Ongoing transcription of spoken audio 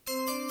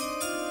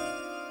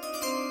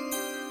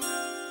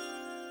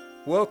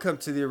Welcome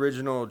to the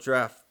original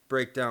Draft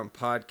Breakdown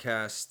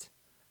Podcast,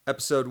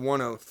 episode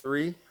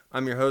 103.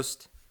 I'm your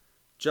host,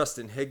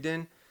 Justin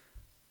Higdon.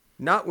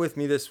 Not with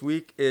me this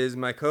week is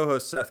my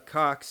co-host, Seth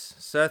Cox.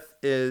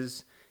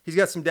 He's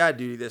got some dad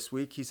duty this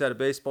week. He's at a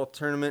baseball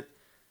tournament.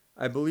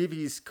 I believe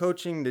he's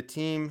coaching the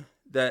team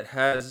that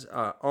has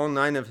all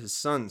 9 of his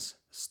sons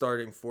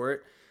starting for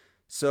it.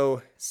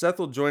 So Seth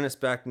will join us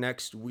back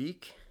next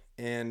week,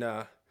 and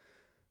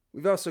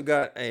we've also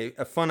got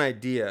a fun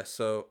idea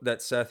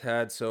that Seth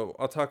had, so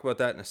I'll talk about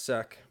that in a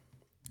sec.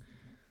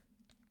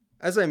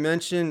 As I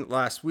mentioned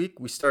last week,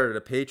 we started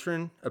a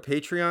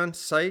Patreon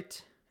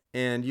site,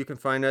 and you can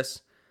find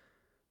us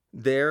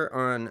there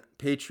on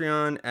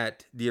Patreon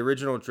at the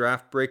original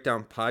Draft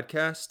Breakdown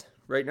Podcast.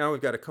 Right now,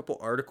 we've got a couple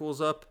articles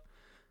up.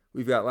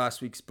 We've got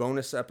last week's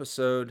bonus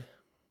episode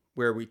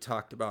where we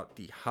talked about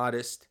the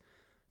hottest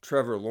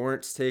Trevor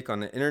Lawrence take on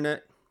the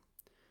internet.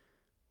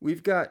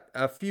 We've got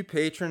a few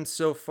patrons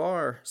so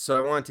far, so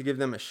I wanted to give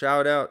them a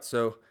shout out.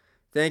 So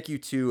thank you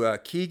to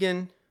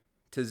Keegan,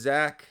 to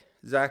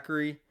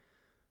Zachary.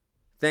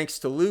 Thanks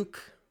to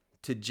Luke,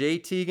 to J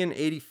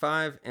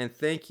Tegan85, and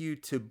thank you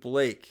to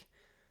Blake.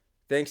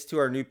 Thanks to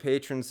our new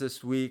patrons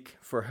this week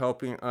for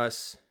helping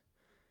us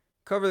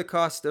cover the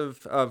cost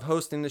of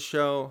hosting the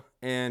show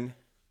and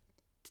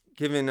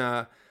giving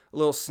a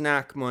little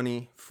snack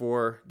money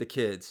for the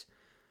kids.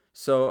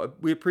 So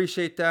we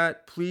appreciate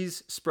that.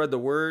 Please spread the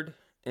word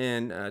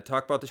and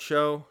talk about the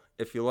show.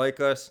 If you like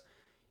us,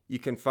 you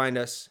can find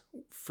us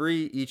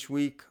free each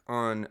week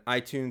on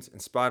iTunes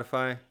and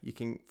Spotify. You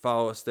can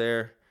follow us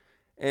there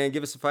and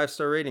give us a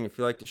 5-star rating if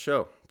you like the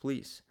show,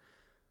 please.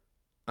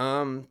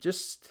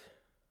 Just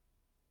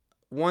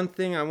one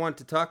thing I want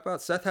to talk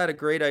about. Seth had a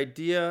great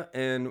idea,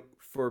 and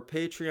for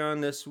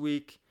Patreon this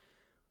week,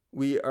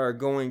 we are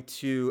going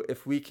to,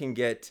 if we can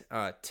get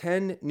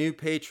 10 new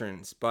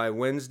patrons by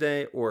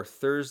Wednesday or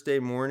Thursday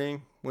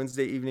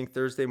evening,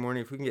 Thursday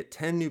morning, if we can get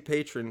 10 new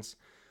patrons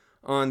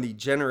on the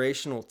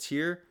generational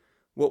tier,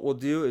 what we'll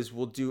do is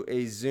we'll do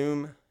a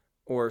Zoom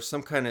or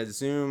some kind of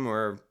Zoom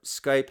or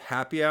Skype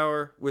happy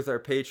hour with our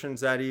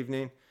patrons that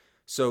evening.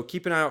 So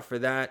keep an eye out for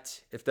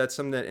that. If that's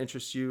something that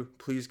interests you,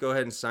 please go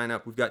ahead and sign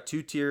up. We've got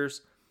 2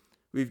 tiers.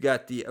 We've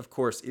got the, of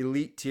course,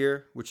 elite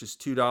tier, which is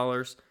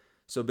 $2.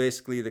 So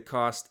basically the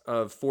cost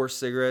of 4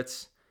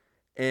 cigarettes.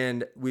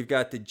 And we've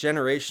got the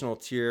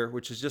generational tier,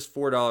 which is just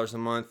 $4 a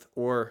month,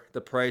 or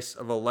the price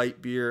of a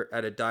light beer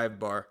at a dive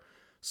bar.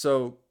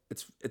 So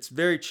it's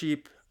very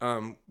cheap.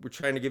 We're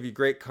trying to give you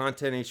great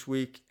content each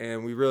week,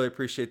 and we really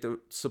appreciate the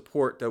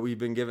support that we've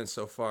been given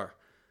so far.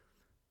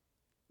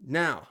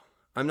 Now,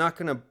 I'm not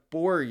going to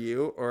bore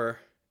you, or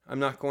I'm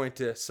not going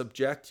to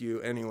subject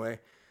you anyway,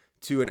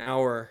 to an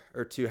hour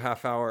or 2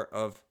 half hour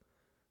of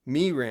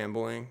me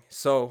rambling.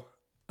 So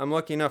I'm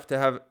lucky enough to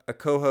have a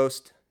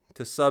co-host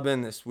to sub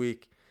in this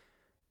week.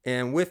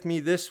 And with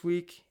me this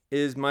week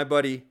is my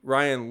buddy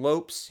Ryan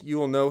Lopes. You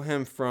will know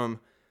him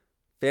from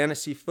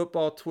Fantasy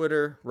Football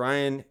Twitter.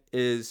 Ryan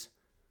is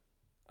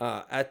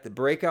at the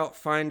Breakout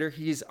Finder.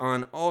 He's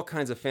on all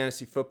kinds of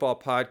fantasy football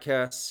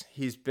podcasts.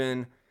 He's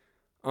been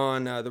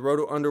on the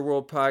Roto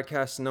Underworld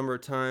podcast a number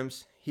of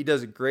times. He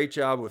does a great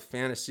job with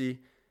fantasy,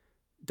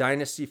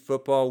 dynasty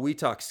football. We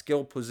talk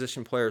skilled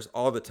position players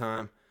all the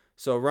time.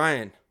 So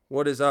Ryan,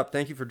 what is up?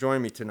 Thank you for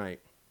joining me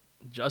tonight.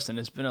 Justin,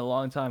 it's been a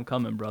long time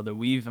coming, brother.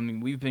 We've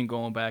been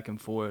going back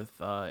and forth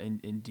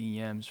in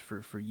DMs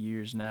for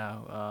years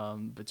now.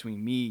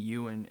 Between me,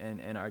 you,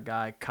 and our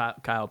guy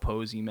Kyle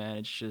Posey, man.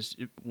 It's just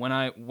when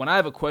I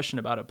have a question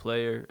about a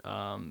player,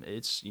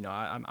 it's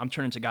I'm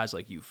turning to guys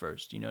like you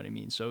first. You know what I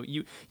mean? So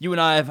you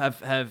and I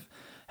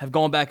have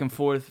gone back and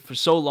forth for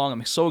so long.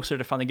 I'm so excited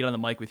to finally get on the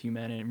mic with you,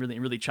 man, and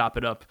really chop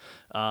it up.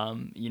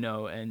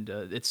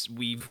 It's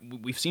we've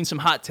seen some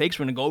hot takes.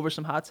 We're gonna go over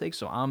some hot takes,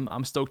 so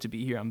I'm stoked to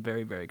be here. I'm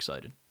very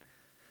excited.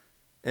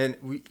 And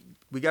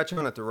we got you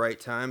on at the right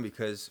time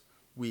because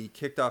we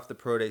kicked off the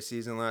pro day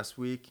season last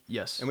week.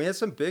 Yes, and we had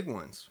some big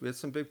ones. We had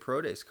some big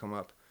pro days come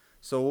up,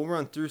 so we'll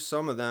run through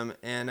some of them.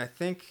 And I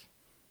think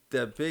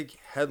the big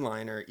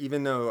headliner,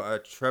 even though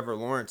Trevor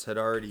Lawrence had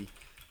already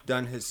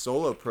done his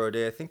solo pro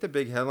day, I think the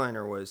big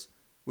headliner was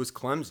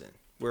Clemson,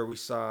 where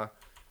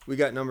we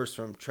got numbers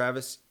from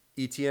Travis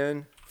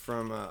Etienne,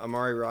 from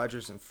Amari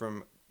Rogers, and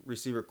from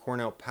receiver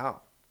Cornell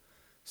Powell.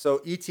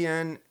 So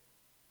Etienne,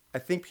 I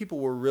think people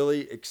were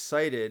really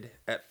excited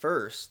at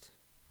first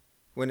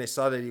when they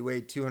saw that he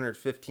weighed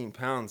 215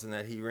 pounds and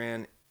that he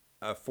ran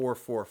a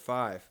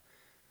 4.45.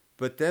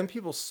 But then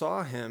people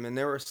saw him, and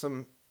there were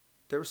some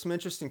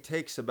interesting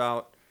takes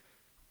about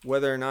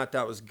whether or not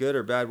that was good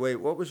or bad weight.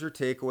 What was your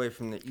takeaway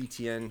from the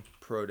ETN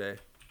Pro Day?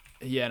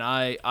 Yeah,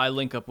 and I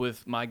link up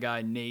with my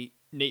guy Nate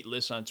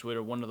Liss on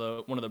Twitter, one of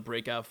the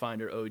Breakout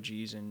Finder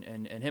OGs,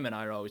 and him and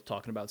I are always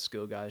talking about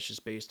skill guys,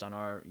 just based on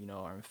our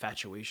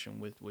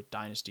infatuation with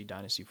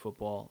dynasty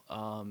football.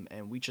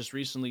 And we just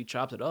recently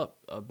chopped it up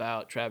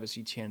about Travis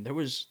Etienne. There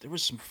was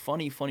some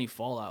funny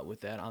fallout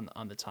with that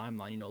on the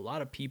timeline. A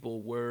lot of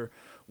people were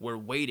were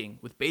waiting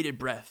with bated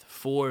breath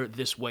for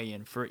this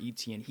weigh-in for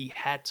ETN. He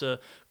had to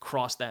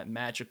cross that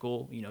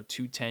magical,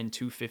 210,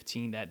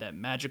 215, that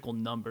magical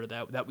number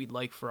that we'd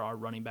like for our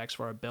running backs,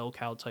 for our bell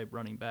cow type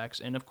running backs.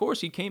 And of course,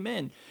 he came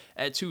in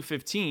at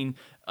 215.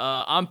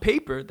 On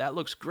paper, that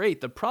looks great.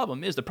 The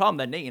problem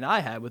that Nate and I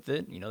had with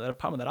it, the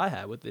problem that I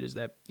had with it is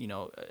that,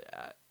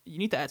 you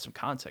need to add some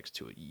context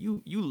to it.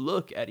 You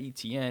look at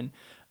ETN,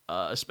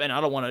 and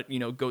I don't want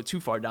to, go too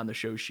far down the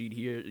show sheet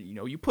here.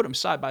 You put him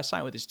side by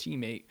side with his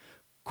teammate,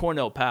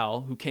 Cornell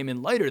Powell, who came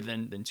in lighter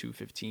than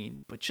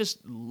 215, but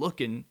just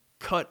looking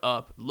cut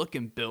up,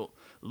 looking built,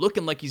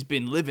 looking like he's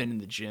been living in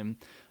the gym,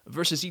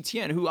 versus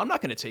ETN, who I'm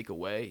not going to take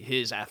away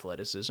his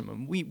athleticism.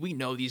 And we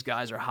know these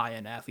guys are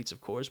high-end athletes,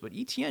 of course, but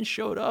ETN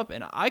showed up,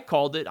 and I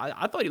called it.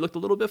 I thought he looked a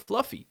little bit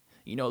fluffy.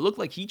 It looked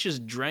like he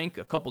just drank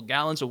a couple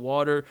gallons of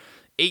water,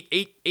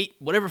 ate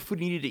whatever food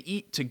he needed to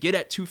eat to get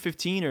at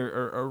 215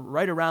 or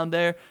right around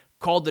there,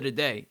 called it a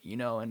day,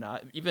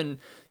 and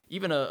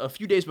even a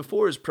few days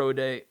before his pro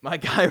day, my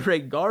guy Ray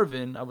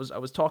Garvin, I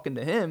was talking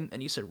to him,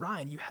 and he said,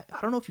 Ryan,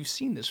 I don't know if you've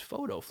seen this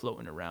photo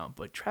floating around,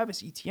 but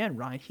Travis Etienne,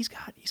 Ryan, he's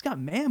got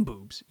man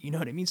boobs. You know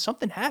what I mean?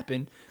 Something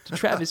happened to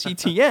Travis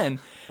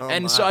Etienne,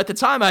 So at the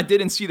time I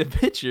didn't see the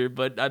picture,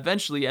 but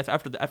eventually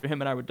after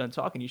him and I were done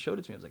talking, he showed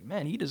it to me. I was like,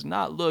 man, he does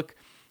not look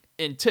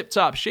in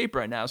tip-top shape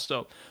right now.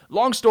 So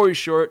long story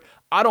short,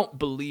 I don't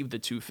believe the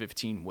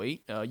 215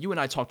 weight. You and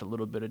I talked a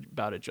little bit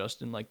about it,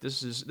 Justin. Like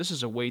this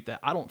is a weight that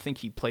I don't think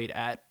he played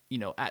at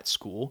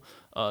school.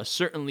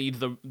 Certainly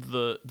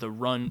the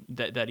run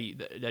that he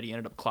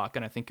ended up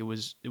clocking, I think it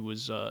was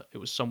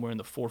somewhere in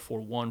the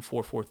 441,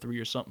 443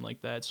 or something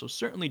like that. So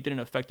certainly didn't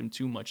affect him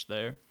too much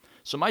there.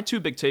 So my two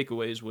big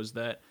takeaways was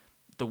that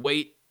the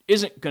weight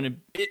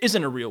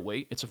isn't a real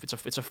weight. It's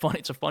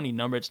a funny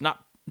number. It's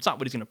not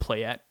what he's gonna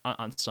play at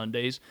on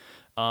Sundays.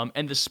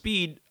 And the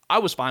speed, I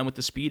was fine with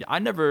the speed. I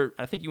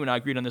think you and I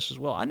agreed on this as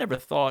well. I never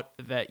thought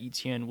that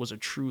Etienne was a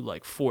true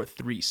like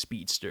 4.3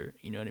 speedster.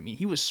 You know what I mean?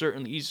 He was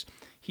certainly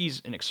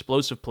he's an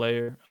explosive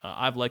player.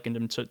 I've likened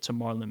him to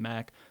Marlon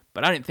Mack,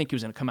 but I didn't think he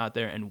was gonna come out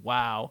there and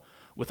wow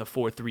with a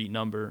 4.3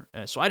 number.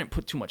 So I didn't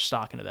put too much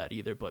stock into that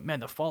either. But man,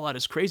 the fallout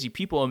is crazy.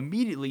 People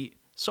immediately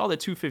saw the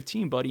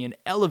 215 buddy and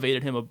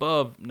elevated him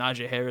above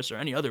Najee Harris or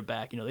any other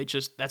back.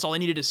 That's all they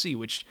needed to see,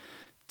 which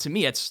to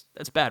me, that's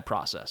bad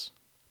process.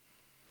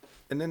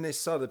 And then they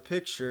saw the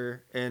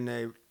picture and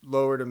they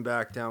lowered him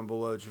back down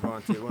below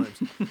Javonte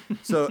Williams.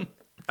 So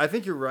I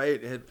think you're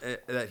right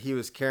that he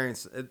was carrying.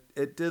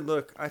 It did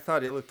look. I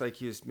thought it looked like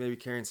he was maybe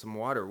carrying some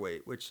water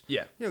weight, which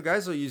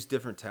guys will use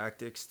different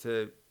tactics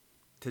to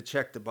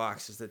check the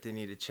boxes that they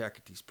need to check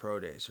at these pro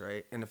days,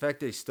 right? And the fact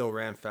that he still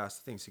ran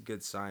fast, I think is a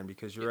good sign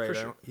because you're right.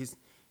 Sure.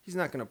 He's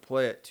not going to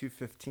play at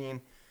 215.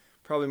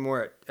 Probably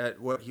more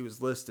at what he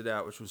was listed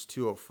at, which was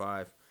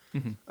 205.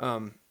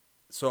 Mm-hmm.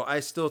 So I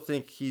still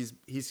think he's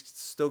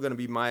still going to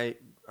be my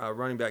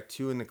running back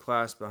 2 in the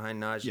class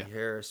behind Najee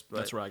Harris. But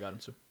that's where I got him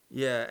to.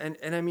 Yeah,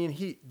 and I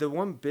mean the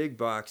one big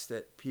box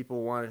that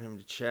people wanted him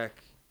to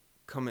check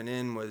coming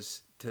in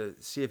was to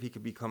see if he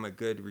could become a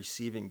good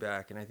receiving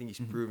back, and I think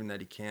he's proven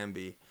that he can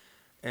be,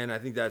 and I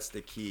think that's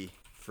the key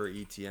for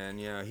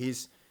ETN.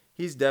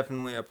 He's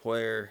definitely a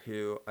player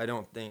who I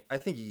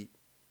think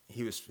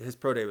his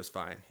pro day was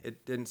fine.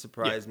 It didn't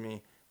surprise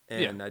me,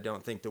 and I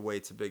don't think the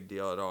weight's a big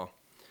deal at all.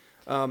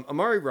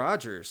 Amari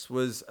Rodgers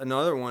was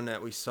another one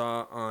that we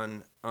saw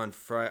on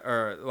Friday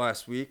or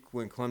last week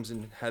when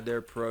Clemson had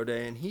their pro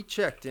day, and he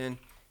checked in.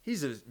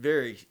 He's a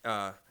very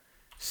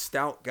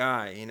stout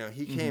guy.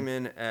 He came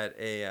in at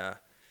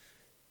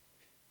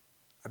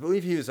I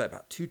believe he was at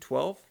about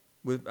 212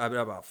 with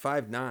about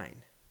 5'9".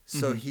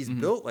 So he's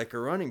built like a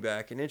running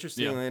back, and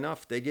interestingly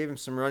enough, they gave him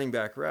some running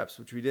back reps,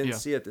 which we didn't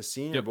see at the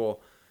Senior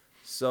Bowl.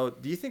 So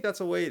do you think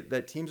that's a way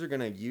that teams are going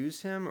to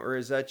use him, or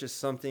is that just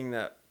something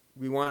that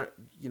we want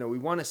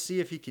to see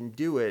if he can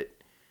do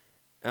it,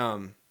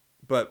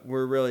 but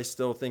we're really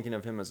still thinking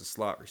of him as a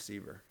slot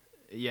receiver?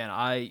 Yeah,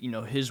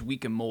 and his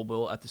week in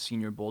Mobile at the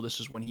Senior Bowl, this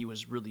is when he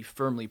was really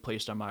firmly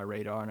placed on my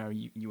radar.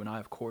 And you and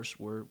I, of course,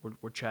 were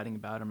chatting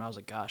about him. I was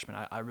like, gosh,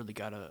 man, I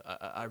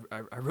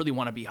really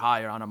want to be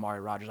higher on Amari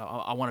Rodgers.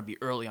 I want to be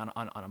early on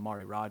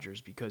Amari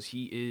Rodgers because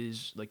he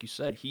is, like you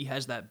said, he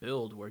has that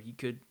build where he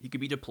could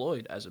be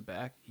deployed as a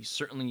back. He's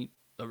certainly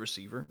a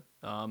receiver.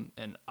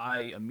 And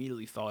I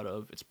immediately thought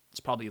of, it's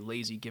probably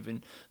lazy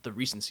given the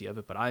recency of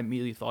it, but I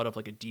immediately thought of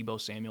like a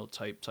Deebo Samuel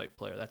type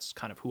player. That's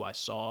kind of who I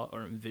saw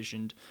or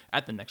envisioned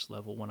at the next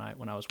level when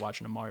I was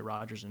watching Amari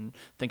Rodgers and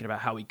thinking about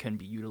how he can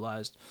be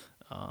utilized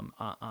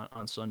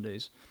on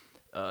Sundays.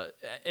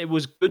 It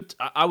was good.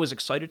 I was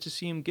excited to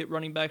see him get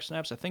running back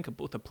snaps. I think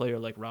both a player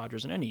like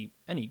Rodgers and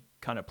any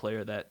kind of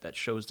player that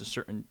shows the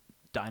certain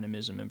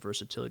dynamism and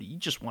versatility. You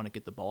just want to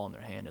get the ball in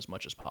their hand as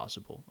much as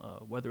possible,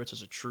 whether it's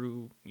as a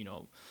true,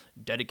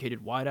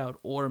 dedicated wideout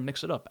or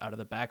mix it up out of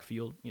the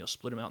backfield,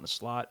 split him out in the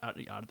slot, out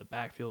of the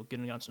backfield,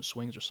 getting on some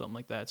swings or something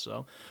like that.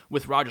 So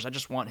with Rodgers, I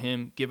just want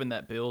him, given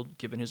that build,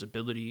 given his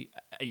ability,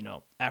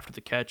 after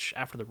the catch,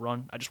 after the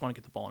run, I just want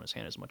to get the ball in his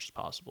hand as much as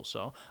possible.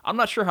 So I'm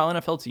not sure how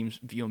NFL teams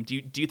view him. Do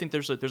you think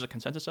there's a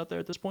consensus out there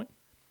at this point?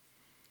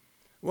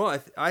 Well,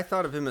 I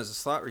thought of him as a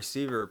slot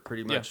receiver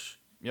pretty much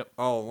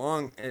all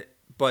along.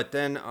 But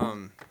then,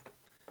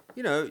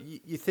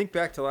 you think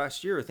back to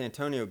last year with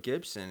Antonio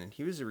Gibson, and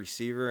he was a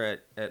receiver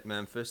at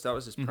Memphis. That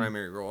was his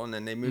primary role. And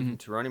then they moved him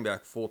to running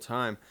back full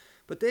time.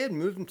 But they had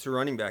moved him to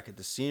running back at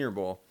the Senior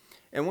Bowl.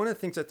 And one of the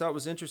things I thought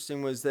was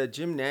interesting was that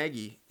Jim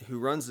Nagy, who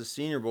runs the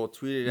Senior Bowl,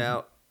 tweeted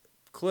out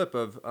a clip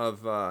of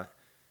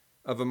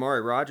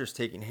Amari Rodgers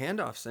taking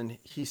handoffs. And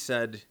he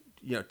said,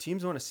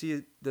 teams want to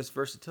see this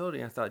versatility.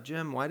 And I thought,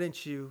 Jim, why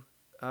didn't you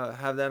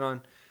have that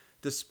on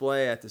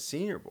display at the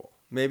Senior Bowl?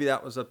 Maybe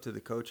that was up to the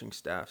coaching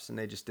staffs, and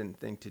they just didn't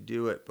think to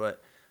do it.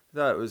 But I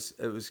thought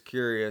it was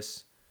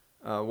curious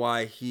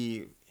why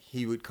he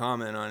would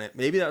comment on it.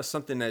 Maybe that was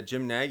something that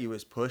Jim Nagy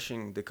was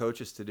pushing the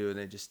coaches to do, and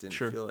they just didn't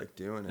feel like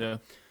doing it. Yeah.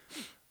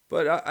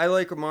 But I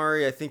like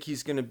Amari. I think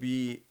he's going to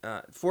be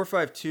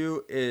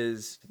 4.52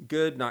 is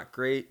good, not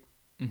great.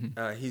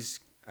 He's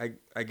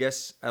I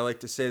guess I like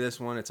to say this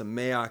one. It's a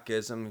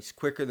Mayockism. He's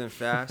quicker than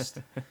fast,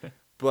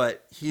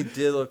 but he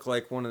did look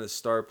like one of the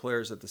star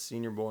players at the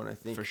Senior Bowl, and I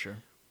think for sure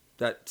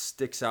that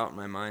sticks out in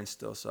my mind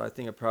still. So I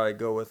think I'd probably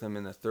go with him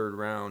in the third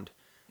round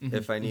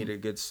if I need a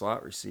good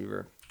slot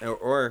receiver,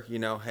 or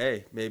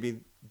hey, maybe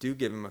do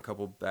give him a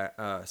couple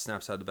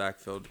snaps out of the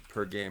backfield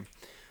per game.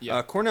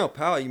 Yeah. Cornell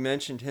Powell, you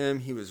mentioned him.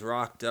 He was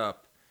rocked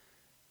up.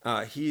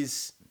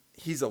 He's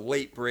a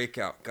late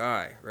breakout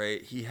guy,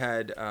 right? He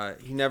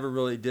never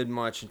really did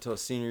much until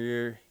senior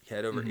year. He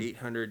had over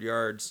 800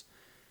 yards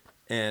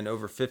and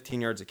over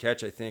 15 yards a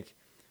catch, I think.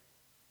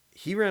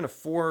 He ran a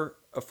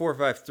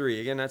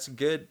 4.53. Again, that's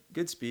good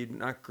speed,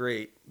 not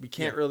great. We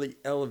can't really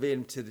elevate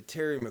him to the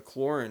Terry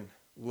McLaurin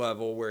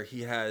level where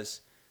he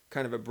has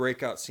kind of a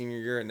breakout senior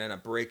year and then a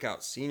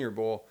breakout Senior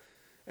Bowl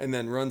and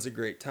then runs a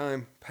great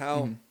time.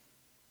 Powell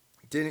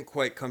didn't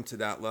quite come to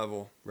that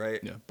level,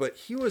 right? Yeah. But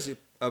he was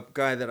a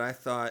guy that I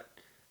thought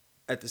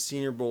at the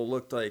Senior Bowl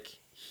looked like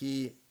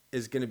he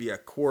is going to be a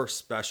core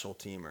special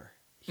teamer.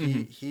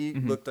 He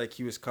looked like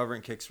he was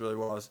covering kicks really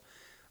well.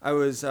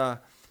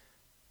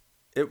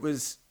 It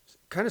was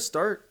kind of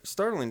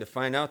startling to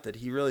find out that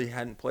he really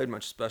hadn't played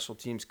much special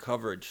teams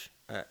coverage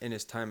in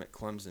his time at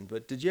Clemson.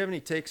 But did you have any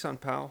takes on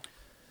Powell?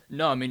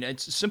 No, I mean,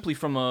 it's simply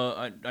from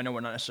I know we're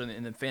not necessarily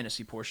in the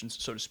fantasy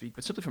portions, so to speak,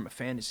 but simply from a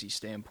fantasy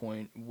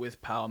standpoint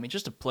with Powell. I mean,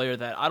 just a player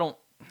that I don't,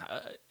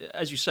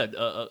 as you said,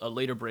 a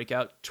later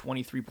breakout,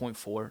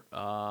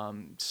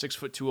 23.4, 6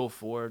 foot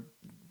 204,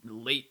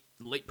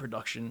 late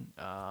production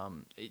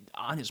on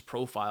his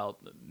profile,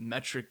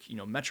 metric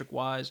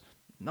wise.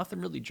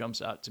 Nothing really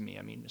jumps out to me.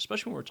 I mean,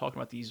 especially when we're talking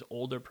about these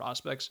older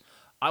prospects,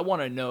 I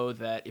want to know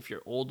that if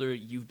you're older,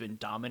 you've been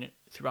dominant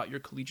throughout your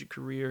collegiate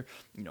career,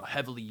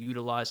 heavily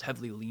utilized,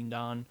 heavily leaned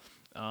on.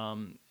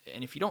 And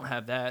if you don't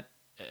have that,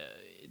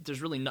 there's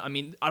really no, I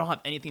mean, I don't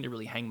have anything to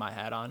really hang my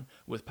hat on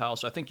with Powell.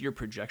 So I think your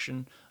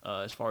projection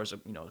as far as a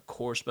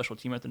core special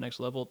team at the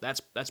next level,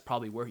 that's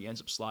probably where he ends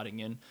up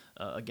slotting in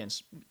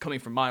against, coming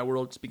from my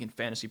world, speaking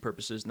fantasy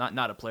purposes,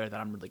 not a player that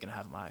I'm really going to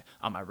have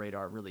on my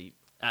radar really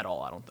at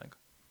all, I don't think.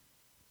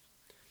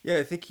 Yeah,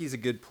 I think he's a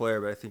good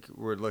player, but I think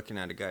we're looking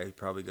at a guy who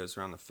probably goes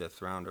around the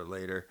 5th round or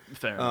later.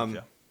 Fair enough,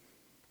 yeah.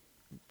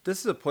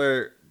 This is a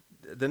player.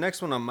 The next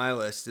one on my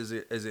list is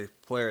a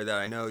player that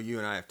I know you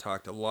and I have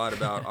talked a lot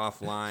about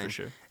offline. For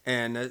sure.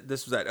 And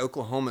this was at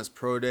Oklahoma's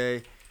Pro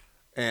Day,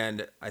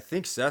 and I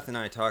think Seth and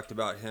I talked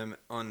about him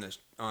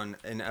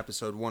in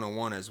episode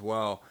 101 as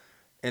well.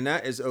 And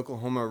that is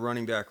Oklahoma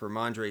running back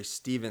Ramondre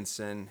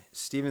Stevenson.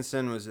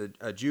 Stevenson was a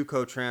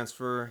JUCO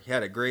transfer. He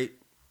had a great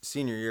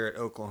senior year at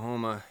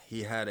Oklahoma.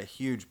 He had a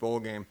huge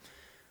bowl game.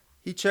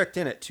 He checked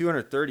in at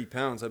 230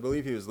 pounds. I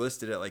believe he was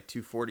listed at like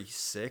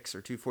 246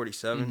 or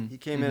 247. He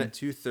came in at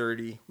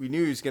 230. We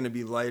knew he was going to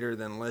be lighter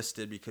than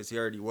listed because he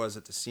already was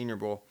at the Senior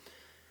Bowl.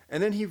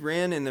 And then he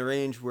ran in the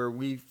range where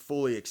we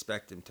fully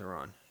expect him to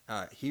run.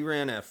 He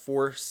ran a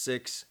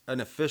 4.6, an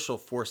official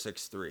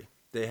 4.63.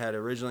 They had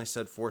originally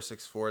said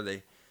 4.64.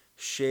 They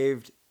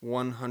shaved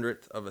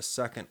 1/100th of a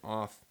second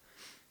off.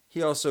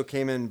 He also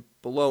came in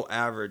below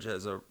average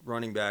as a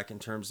running back in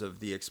terms of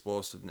the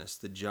explosiveness,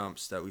 the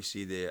jumps that we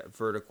see, the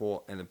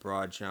vertical and the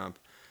broad jump.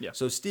 Yeah.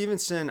 So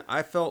Stevenson,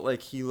 I felt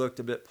like he looked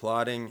a bit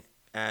plodding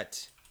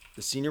at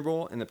the Senior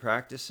Bowl in the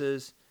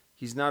practices.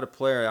 He's not a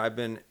player I've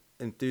been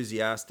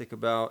enthusiastic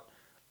about.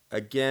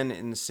 Again,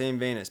 in the same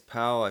vein as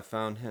Powell, I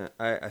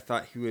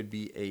thought he would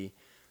be a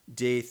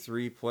day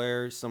 3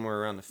 player,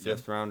 somewhere around the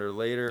 5th round or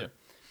later. Yeah.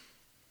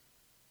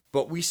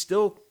 But we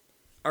still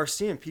are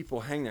seeing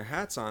people hang their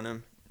hats on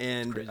him.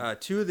 And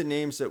two of the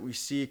names that we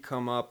see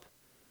come up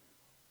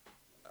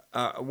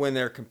when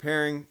they're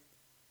comparing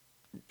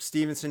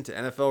Stevenson to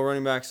NFL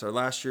running backs are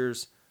last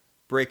year's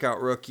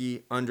breakout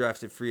rookie,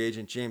 undrafted free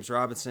agent James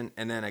Robinson,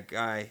 and then a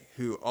guy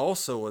who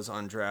also was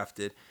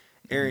undrafted,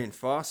 Arian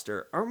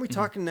Foster. Aren't we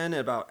talking then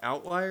about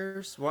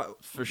outliers?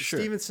 What For sure.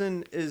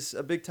 Stevenson is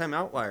a big time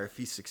outlier if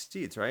he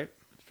succeeds, right?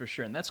 For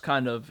sure, and that's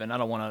kind of, and I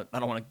don't want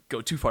to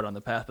go too far down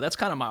the path, but that's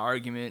kind of my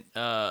argument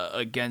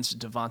against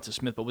Devonta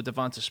Smith. But with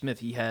Devonta Smith,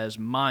 he has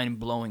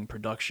mind-blowing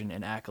production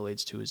and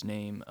accolades to his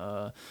name,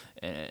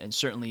 and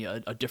certainly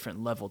a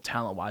different level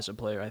talent-wise a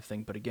player, I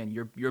think. But again,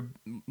 you're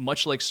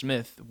much like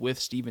Smith with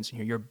Stevenson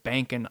here. You're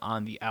banking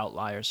on the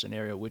outlier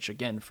scenario, which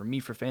again, for me,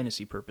 for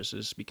fantasy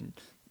purposes, speaking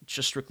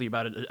just strictly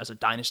about it as a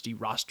dynasty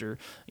roster,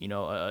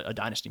 a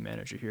dynasty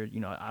manager here.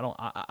 I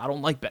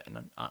don't like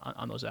betting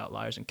on those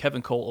outliers. And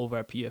Kevin Cole over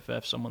at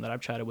PFF, someone that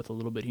I've chatted with a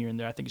little bit here and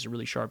there, I think he's a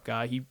really sharp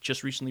guy. He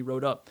just recently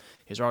wrote up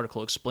his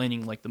article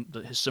explaining like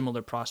his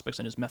similar prospects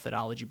and his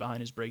methodology behind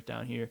his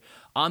breakdown here.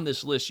 On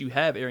this list, you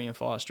have Arian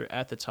Foster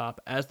at the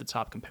top as the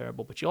top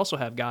comparable, but you also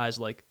have guys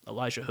like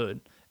Elijah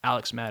Hood,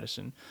 Alex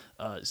Madison,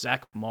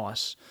 Zach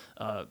Moss,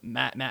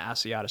 Matt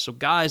Asiata. So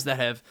guys that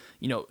have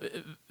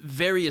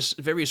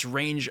various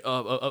range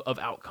of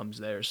outcomes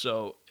there.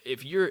 So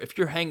if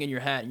you're hanging your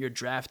hat and you're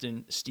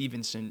drafting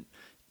Stevenson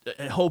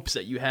in hopes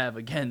that you have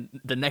again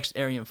the next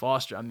Arian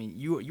Foster, I mean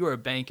you are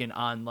banking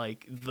on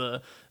like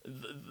the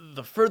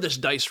furthest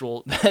dice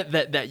roll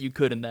that you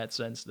could in that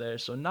sense there.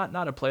 So not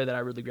a player that I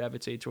really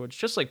gravitate towards.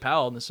 Just like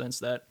Powell in the sense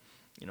that,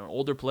 an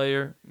older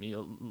player,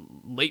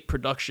 late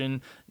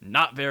production,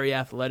 not very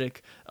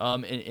athletic,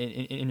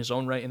 in his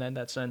own right in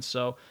that sense.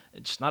 So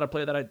it's just not a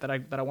player that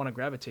I want to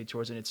gravitate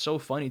towards. And it's so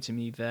funny to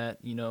me that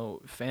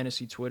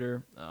fantasy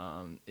Twitter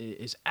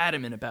is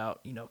adamant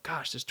about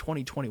gosh, this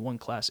 2021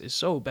 class is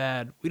so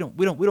bad. We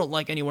don't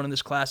like anyone in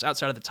this class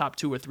outside of the top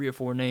 2 or 3 or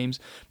 4 names.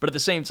 But at the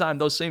same time,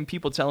 those same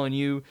people telling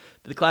you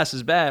that the class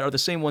is bad are the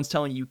same ones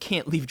telling you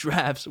can't leave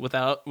drafts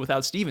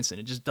without Stevenson.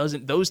 It just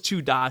doesn't. Those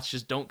two dots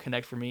just don't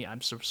connect for me. I'm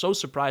so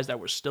surprised that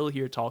we're still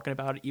here talking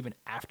about it even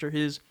after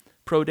his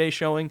pro day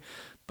showing.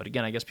 But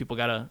again, I guess people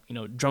gotta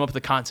drum up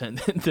the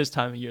content this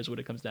time of year is what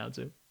it comes down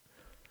to.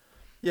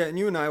 Yeah, and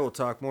you and I will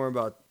talk more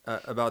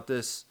about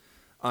this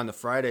on the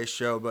Friday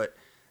show, but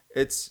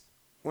it's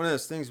one of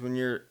those things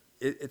when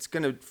it's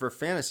gonna, for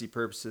fantasy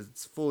purposes,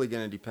 it's fully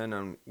gonna depend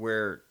on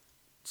where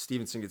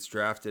Stevenson gets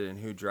drafted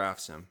and who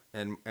drafts him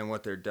and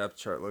what their depth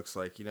chart looks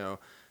like.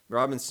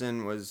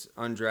 Robinson was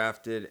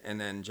undrafted, and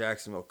then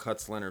Jacksonville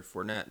cuts Leonard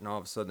Fournette, and all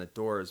of a sudden the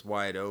door is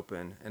wide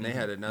open. And they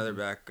had another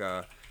back,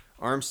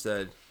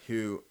 Armstead,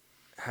 who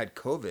had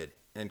COVID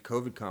and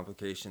COVID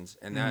complications,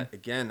 and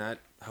that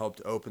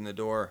helped open the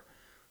door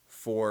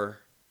for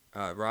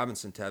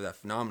Robinson to have that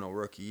phenomenal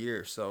rookie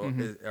year. So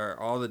are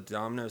all the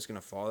dominoes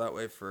going to fall that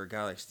way for a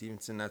guy like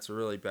Stevenson? That's a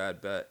really bad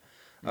bet.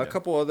 Yeah. A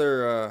couple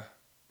other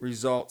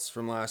results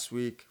from last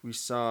week. We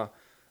saw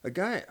a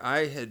guy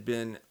I had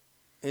been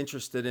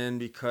interested in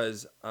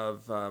because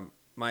of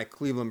my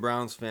Cleveland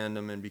Browns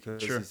fandom and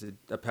because he's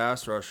a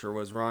pass rusher,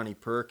 was Ronnie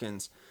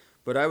Perkins.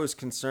 But I was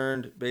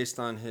concerned based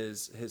on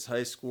his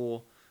high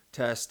school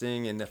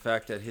testing and the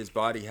fact that his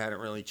body hadn't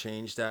really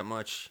changed that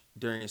much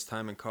during his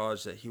time in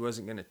college that he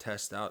wasn't going to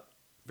test out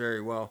very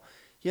well.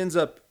 He ends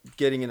up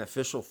getting an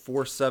official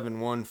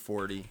 4.71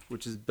 40,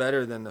 which is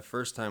better than the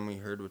first time we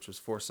heard, which was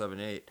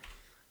 4.78.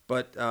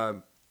 But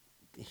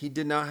he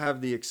did not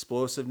have the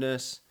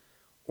explosiveness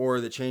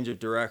or the change of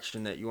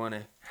direction that you want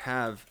to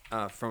have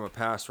from a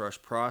pass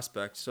rush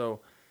prospect.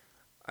 So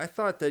I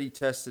thought that he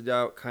tested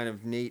out kind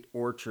of Nate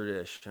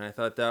Orchard-ish, and I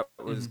thought that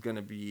was going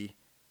to be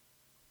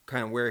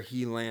kind of where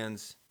he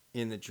lands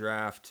in the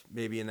draft,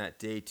 maybe in that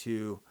day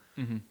 2,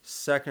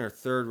 second or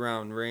third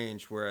round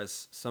range,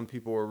 whereas some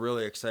people were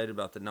really excited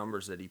about the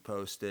numbers that he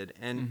posted.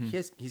 And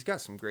he's got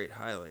some great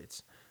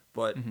highlights.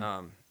 But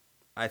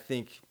I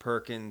think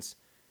Perkins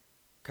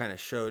kind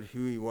of showed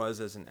who he was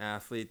as an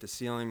athlete. The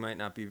ceiling might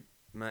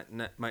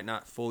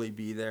not fully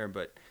be there,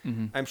 but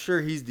I'm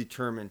sure he's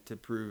determined to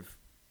prove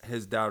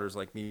his doubters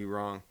like me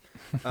wrong.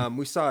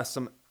 We saw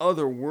some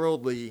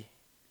otherworldly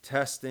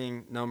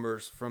testing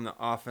numbers from the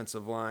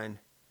offensive line.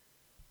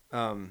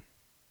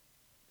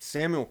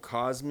 Samuel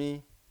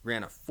Cosme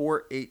ran a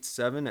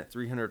 4.87 at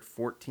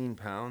 314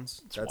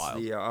 pounds. That's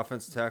wild. The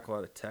offensive tackle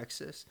out of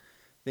Texas.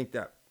 I think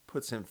that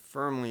puts him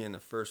firmly in the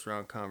first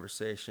round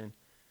conversation.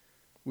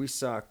 We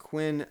saw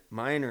Quinn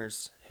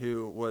Miners,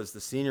 who was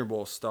the Senior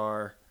Bowl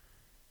star.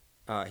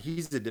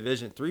 He's the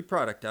Division III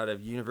product out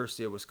of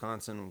University of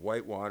Wisconsin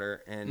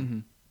Whitewater,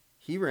 and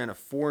he ran a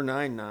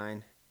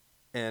 4.99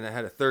 and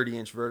had a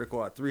 30-inch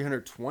vertical at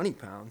 320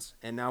 pounds.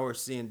 And now we're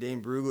seeing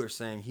Dane Brugler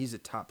saying he's a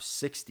top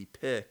 60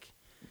 pick.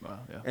 Wow,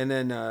 yeah. And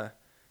then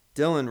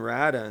Dylan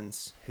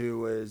Radens,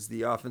 who is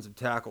the offensive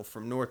tackle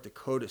from North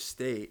Dakota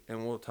State,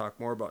 and we'll talk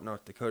more about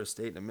North Dakota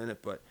State in a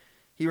minute, but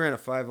he ran a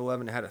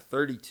 5.11 and had a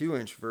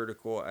 32-inch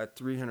vertical at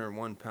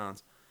 301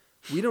 pounds.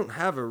 We don't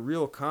have a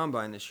real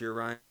combine this year,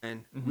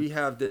 Ryan. We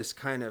have this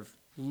kind of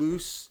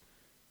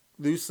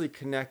loosely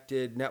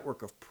connected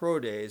network of pro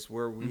days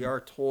where we are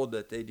told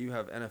that they do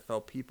have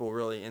NFL people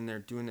really in there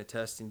doing the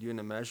testing, doing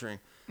the measuring.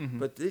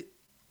 But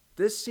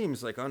this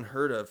seems like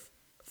unheard of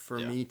for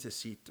me to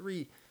see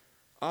 3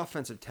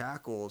 offensive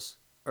tackles,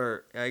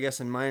 or I guess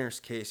in Miner's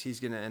case, he's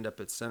going to end up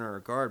at center or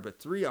guard, but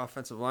 3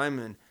 offensive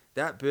linemen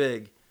that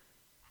big,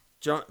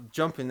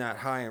 jumping that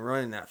high and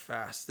running that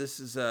fast.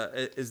 Is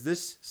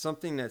this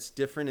something that's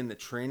different in the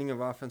training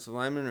of offensive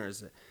linemen, or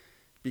is it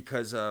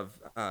because of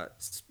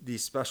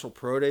these special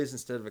pro days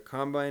instead of a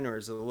combine, or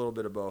is it a little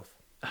bit of both?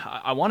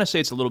 I want to say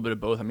it's a little bit of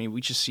both. I mean, we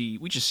just see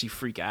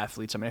freak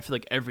athletes. I mean, I feel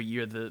like every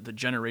year the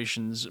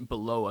generations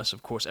below us,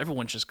 of course,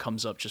 everyone just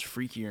comes up just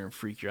freakier and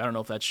freakier. I don't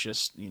know if that's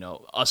just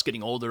us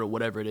getting older or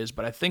whatever it is,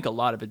 but I think a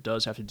lot of it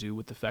does have to do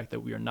with the fact that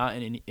we are not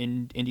in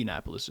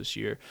Indianapolis this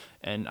year.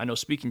 And I know,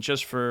 speaking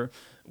just for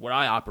where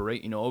I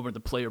operate, over the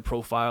player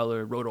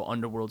profiler, Roto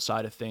Underworld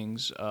side of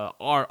things,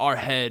 our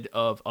head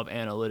of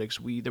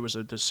analytics, there was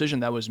a decision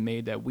that was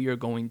made that we are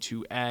going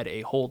to add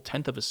a whole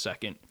tenth of a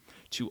second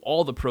to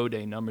all the pro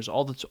day numbers,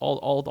 all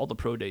the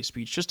pro day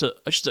speech, just to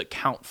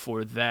account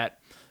for that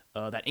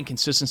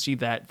inconsistency,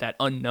 that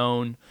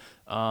unknown.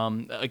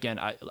 Again,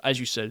 as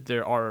you said,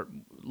 there are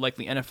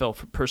likely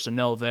NFL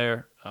personnel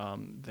there.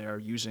 They're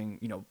using,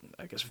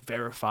 I guess,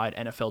 verified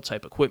NFL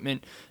type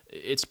equipment.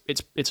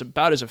 It's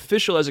about as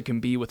official as it can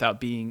be without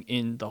being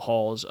in the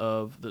halls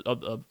of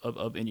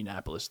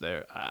Indianapolis.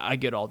 There, I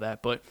get all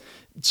that, but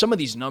some of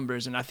these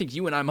numbers, and I think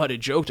you and I might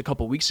have joked a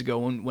couple weeks ago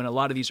when a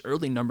lot of these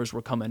early numbers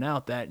were coming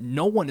out, that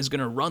no one is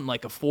going to run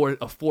like a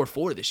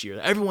 4.4 this year.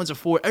 Everyone's a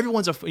 4.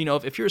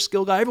 If you're a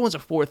skill guy, everyone's a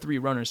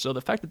 4.3 runner. So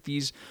the fact that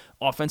these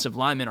offensive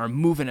linemen are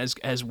moving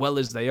as well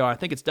as they are, I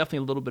think it's definitely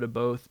a little bit of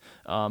both,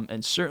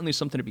 and certainly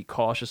something to be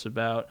cautious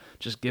about,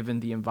 just given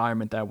the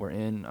environment that we're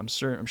in. I'm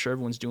sure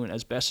everyone's doing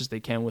as best as they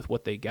can with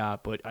what they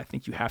got, but I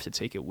think you have to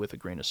take it with a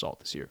grain of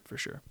salt this year for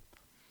sure.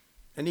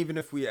 And even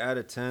if we add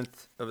a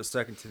tenth of a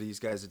second to these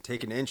guys and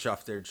take an inch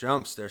off their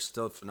jumps, they're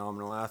still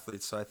phenomenal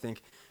athletes. So I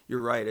think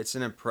you're right. It's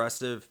an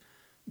impressive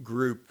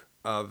group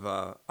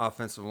of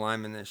offensive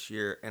linemen this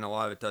year, and a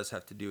lot of it does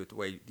have to do with the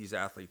way these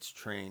athletes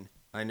train.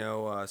 I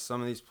know some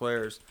of these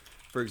players,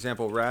 for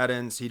example,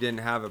 Radins, he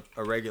didn't have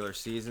a regular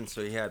season,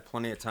 so he had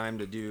plenty of time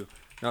to do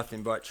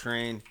nothing but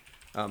train.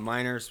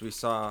 Miners, we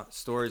saw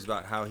stories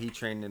about how he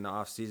trained in the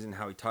off season,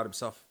 how he taught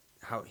himself,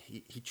 how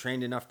he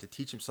trained enough to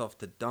teach himself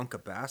to dunk a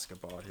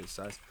basketball at his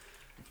size.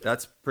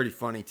 That's pretty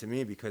funny to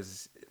me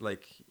because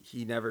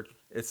he never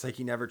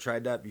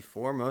tried that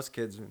before. Most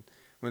kids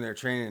when they're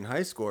training in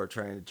high school are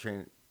trying to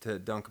train to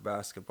dunk a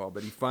basketball,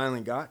 but he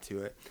finally got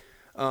to it.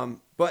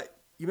 But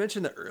you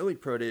mentioned the early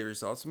pro day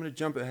results. I'm going to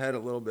jump ahead a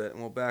little bit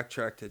and we'll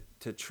backtrack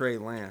to Trey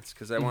Lance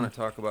because I want to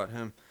talk about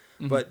him.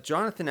 Mm-hmm. But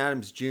Jonathan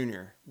Adams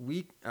Jr.,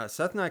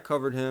 Seth and I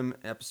covered him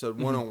episode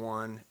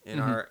 101 in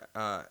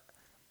our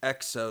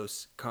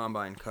Exos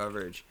combine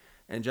coverage,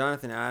 and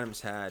Jonathan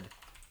Adams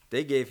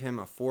they gave him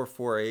a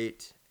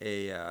 4.48,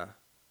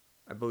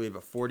 I believe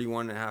a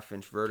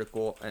 41.5-inch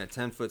vertical and a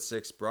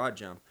 10'6" broad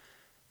jump.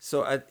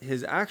 So at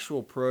his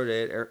actual pro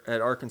day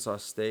at Arkansas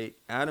State,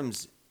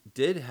 Adams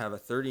did have a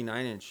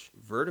 39-inch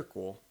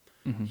vertical.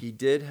 Mm-hmm. He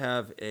did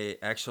have an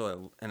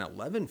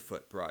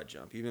 11-foot broad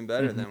jump, even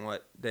better than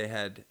what they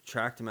had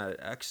tracked him at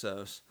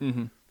Exos.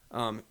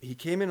 Mm-hmm. He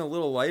came in a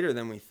little lighter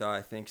than we thought,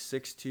 I think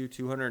 6'2",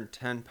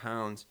 210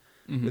 pounds.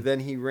 Mm-hmm. But then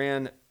he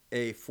ran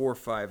a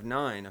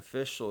 4.59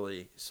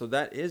 officially. So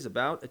that is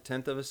about a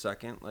tenth of a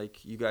second,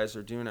 like you guys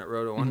are doing at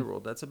Roto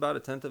Underworld. That's about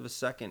a tenth of a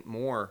second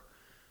more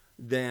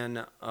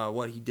than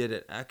what he did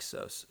at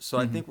Exos. So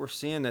I think we're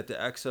seeing that the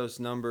Exos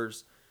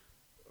numbers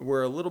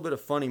were a little bit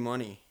of funny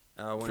money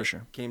when it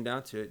came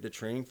down to it. The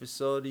training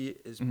facility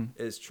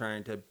is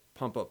trying to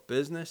pump up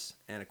business,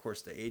 and of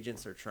course the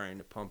agents are trying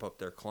to pump up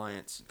their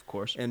clients, of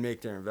course, and make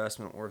their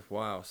investment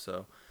worthwhile.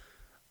 So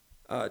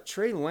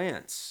Trey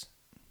Lance,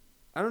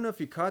 I don't know if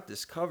you caught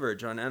this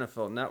coverage on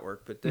NFL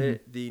Network, but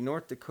the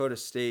North Dakota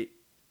State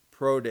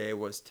Pro Day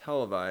was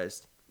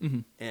televised,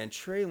 and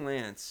Trey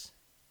Lance,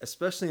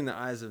 especially in the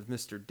eyes of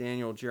Mr.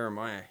 Daniel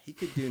Jeremiah, he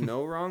could do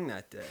no wrong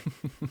that day.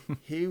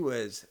 He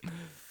was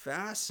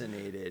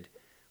fascinated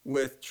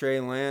with Trey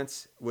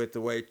Lance, with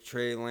the way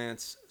Trey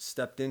Lance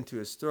stepped into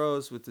his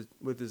throws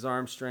with his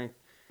arm strength,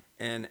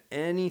 and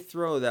any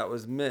throw that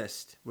was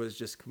missed was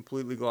just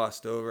completely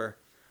glossed over.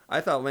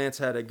 I thought Lance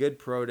had a good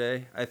pro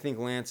day. I think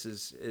Lance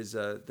is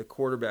the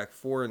quarterback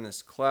 4 in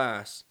this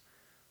class,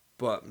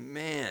 but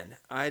man,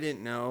 I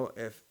didn't know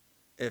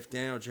if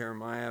Daniel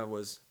Jeremiah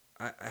was.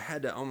 I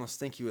had to almost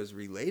think he was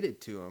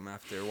related to him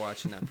after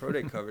watching that pro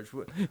day coverage.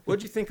 What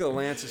do you think of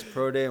Lance's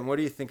pro day, and what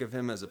do you think of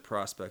him as a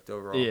prospect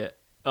overall? Yeah.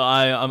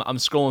 I'm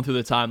scrolling through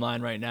the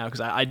timeline right now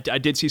because I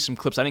did see some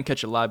clips. I didn't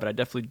catch it live, but I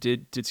definitely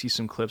did see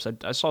some clips.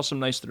 I saw some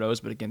nice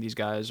throws, but again, these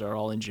guys are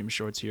all in gym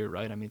shorts here,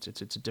 right? I mean,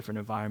 it's a different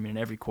environment, and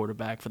every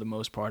quarterback, for the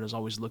most part, has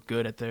always looked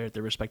good at their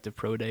respective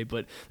pro day.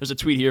 But there's a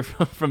tweet here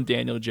from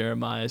Daniel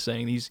Jeremiah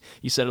saying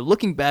he said,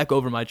 looking back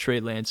over my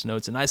Trey Lance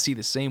notes, and I see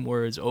the same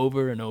words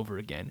over and over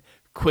again.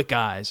 quick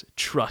eyes,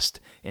 trust,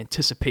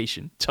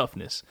 anticipation,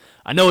 toughness.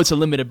 I know it's a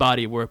limited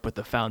body of work, but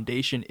the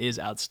foundation is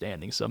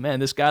outstanding. So, man,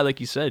 this guy, like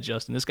you said,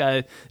 Justin, this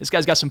guy's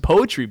got some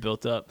poetry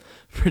built up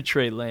for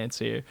Trey Lance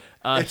here.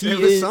 It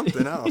was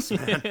something else,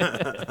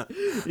 man.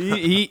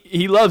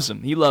 he loves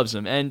him. He loves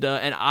him, and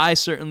I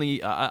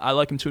certainly I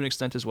like him to an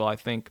extent as well. I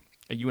think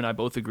you and I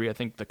both agree. I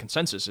think the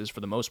consensus is,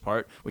 for the most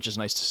part, which is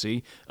nice to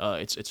see.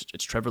 It's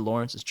Trevor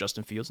Lawrence, it's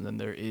Justin Fields, and then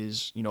there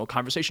is a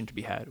conversation to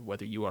be had,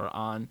 whether you are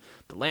on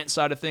the Lance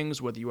side of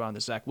things, whether you are on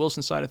the Zach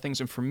Wilson side of things.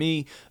 And for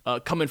me,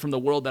 coming from the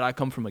world that I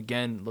come from,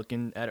 again,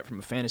 looking at it from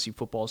a fantasy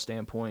football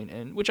standpoint,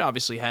 and which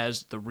obviously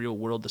has the real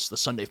world, the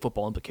Sunday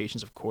football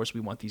implications. Of course,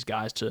 we want these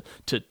guys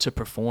to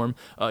perform.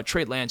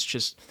 Trey Lance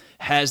just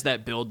has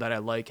that build that I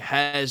like,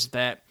 has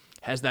that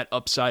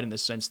upside in the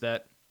sense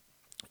that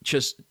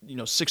just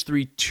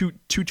 6'3",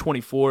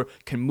 224,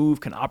 can move,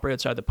 can operate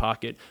outside the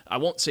pocket. I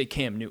won't say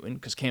Cam Newton,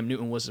 because Cam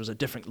Newton was a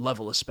different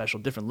level of special,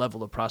 different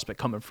level of prospect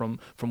coming from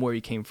where he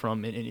came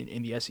from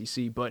in the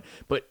SEC, but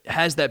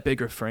has that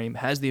bigger frame,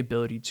 has the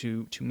ability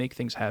to make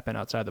things happen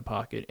outside the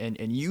pocket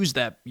and use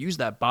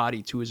that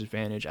body to his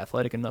advantage,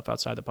 athletic enough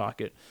outside the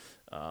pocket.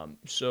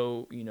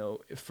 So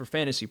for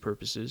fantasy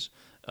purposes,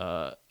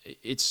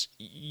 it's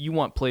you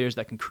want players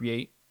that can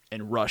create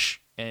and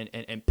rush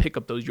and pick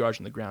up those yards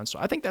on the ground. So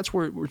I think that's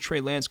where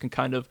Trey Lance can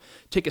kind of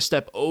take a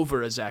step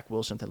over a Zach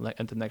Wilson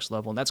at the next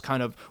level, and that's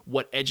kind of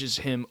what edges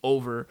him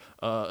over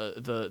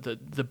the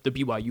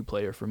BYU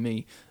player for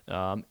me.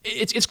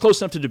 It's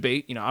close enough to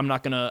debate.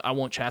 I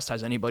won't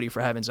chastise anybody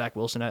for having Zach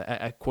Wilson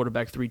at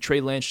quarterback 3. Trey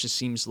Lance just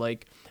seems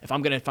like if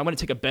I'm gonna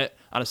take a bet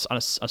on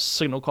a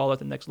signal call at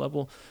the next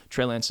level,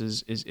 Trey Lance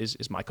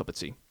is my cup of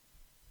tea.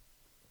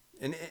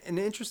 And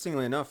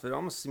interestingly enough, it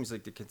almost seems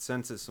like the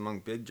consensus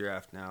among Big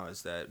Draft now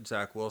is that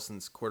Zach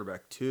Wilson's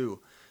quarterback 2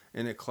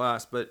 in a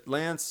class. But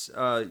Lance,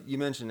 you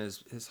mentioned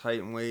his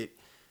height and weight.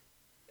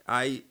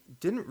 I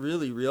didn't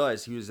really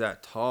realize he was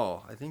that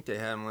tall. I think they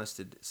had him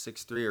listed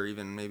 6'3", or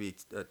even maybe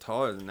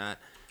taller than that.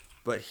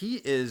 But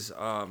he is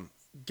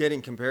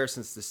getting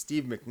comparisons to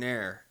Steve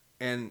McNair.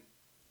 And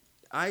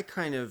I'm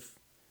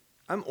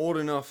old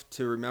enough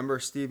to remember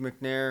Steve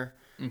McNair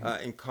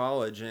in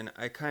college, and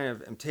I kind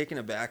of am taken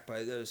aback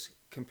by those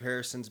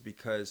comparisons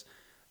because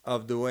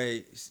of the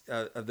way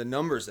of the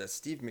numbers that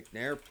Steve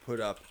McNair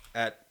put up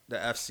at the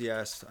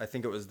FCS. I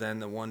think it was then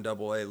the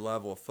 1AA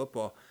level of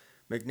football.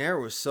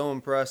 McNair was so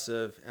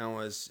impressive and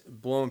was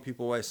blowing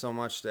people away so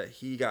much that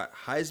he got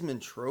Heisman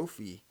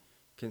Trophy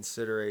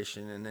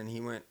consideration, and then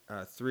he went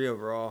 3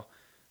 overall.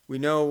 We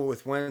know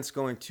with Wentz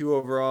going 2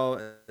 overall,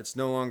 it's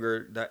no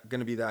longer going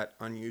to be that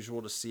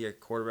unusual to see a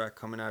quarterback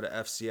coming out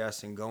of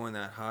FCS and going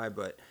that high.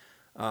 But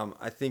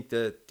I think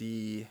that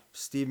the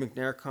Steve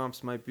McNair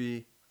comps might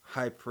be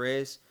high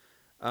praise.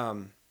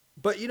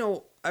 But,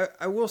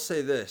 I will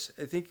say this.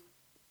 I think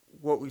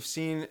what we've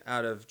seen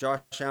out of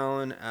Josh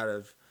Allen, out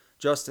of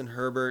Justin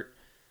Herbert,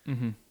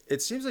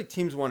 it seems like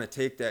teams want to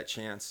take that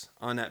chance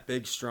on that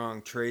big,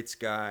 strong traits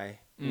guy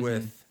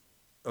with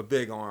a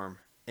big arm.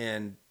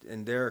 And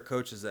there are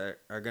coaches that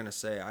are going to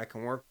say, I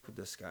can work with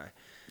this guy.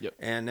 Yep.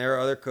 And there are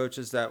other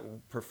coaches that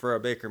prefer a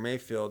Baker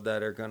Mayfield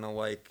that are going to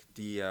like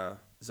the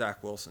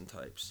Zach Wilson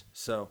types.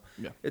 So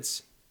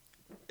it's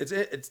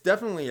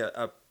definitely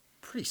a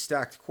pretty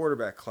stacked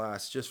quarterback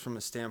class just from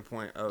a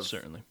standpoint of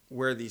certainly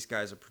where these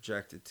guys are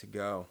projected to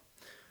go.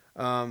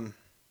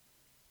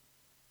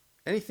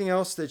 Anything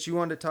else that you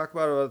wanted to talk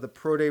about the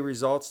pro day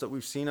results that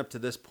we've seen up to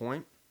this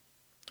point?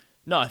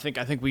 No, I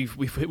think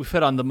we've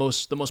hit on the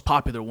most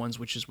popular ones,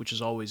 which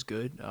is always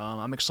good.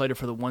 I'm excited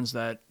for the ones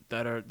that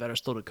are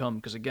still to come,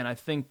 because again, I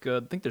think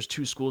there's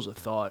 2 schools of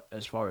thought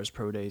as far as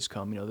pro days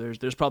come.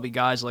 There's probably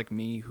guys like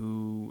me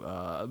who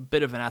a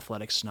bit of an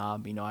athletic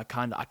snob. I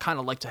kind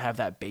of like to have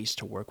that base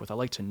to work with. I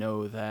like to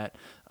know that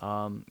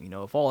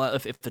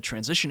if the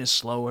transition is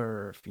slower,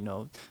 or if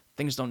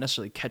things don't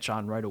necessarily catch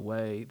on right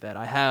away, that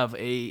I have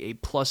a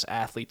plus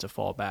athlete to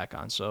fall back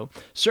on. So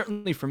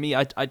certainly for me,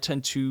 I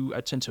tend to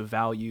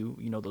value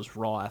those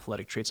raw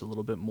athletic traits a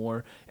little bit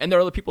more. And there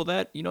are other people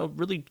that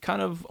really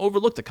kind of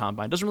overlook the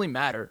combine. It doesn't really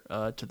matter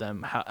to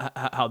them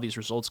how these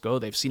results go.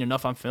 They've seen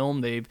enough on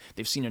film. They've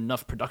seen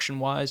enough production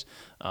wise.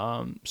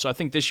 So I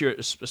think this year,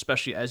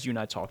 especially as you and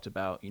I talked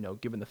about,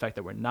 given the fact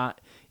that we're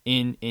not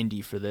in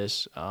Indy for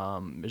this,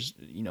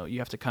 you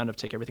have to kind of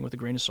take everything with a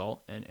grain of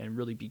salt and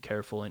really be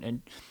careful,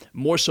 and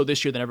more so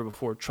this year than ever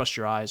before, trust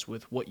your eyes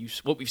with what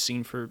we've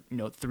seen for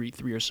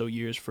three or so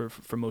years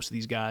for most of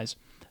these guys,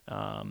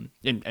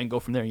 and go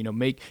from there.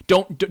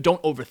 Don't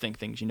overthink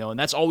things, and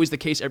that's always the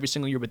case every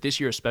single year, but this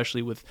year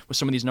especially with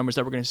some of these numbers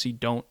that we're going to see,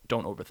 don't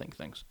overthink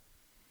things.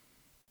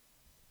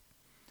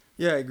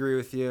 Yeah, I agree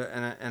with you,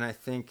 and I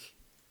think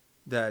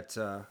that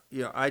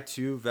I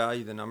too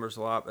value the numbers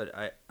a lot,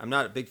 but I'm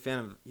not a big fan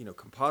of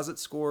composite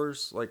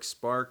scores like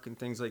Spark and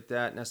things like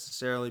that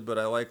necessarily, but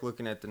I like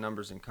looking at the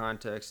numbers in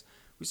context.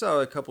 We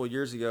saw a couple of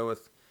years ago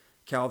with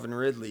Calvin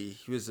Ridley.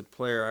 He was a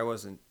player I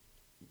wasn't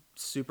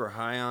super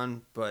high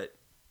on, but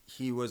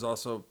he was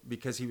also,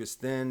 because he was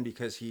thin,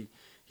 because he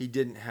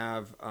didn't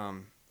have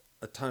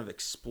a ton of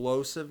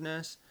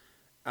explosiveness,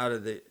 out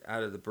of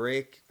the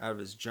break, out of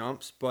his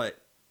jumps,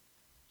 but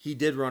he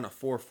did run a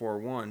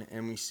 4.41,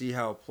 and we see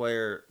how a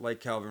player like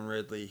Calvin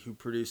Ridley, who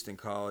produced in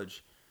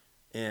college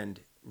and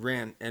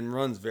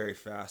runs very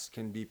fast,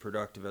 can be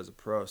productive as a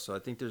pro. So I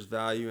think there's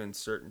value in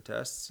certain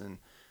tests, and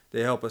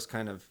they help us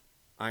kind of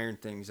iron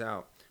things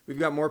out. We've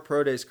got more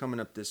pro days coming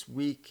up this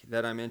week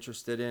that I'm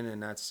interested in,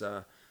 and that's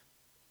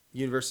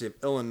University of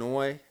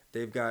Illinois.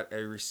 They've got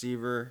a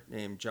receiver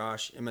named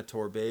Josh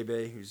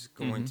Imatorbhebhe who's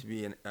going to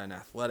be an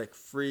athletic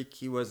freak.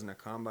 He wasn't a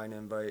combine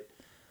invite,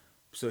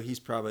 so he's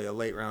probably a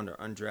late rounder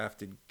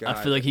undrafted guy.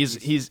 I feel like is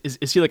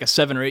he like a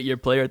 7 or 8 year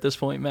player at this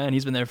point, man?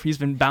 He's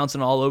been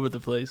bouncing all over the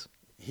place.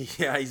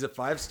 Yeah, he's a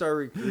 5-star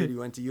recruit. He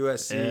went to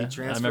USC. Yeah,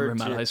 Transferred I remember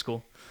him out of high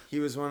school. He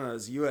was one of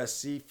those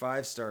USC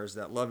 5-stars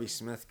that Lovie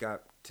Smith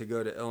got to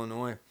go to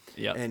Illinois.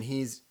 Yeah, and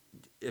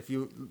if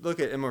you look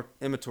at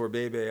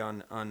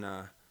Imatorbhebhe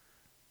on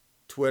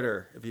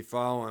Twitter, if you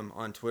follow him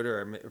on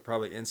Twitter or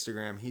probably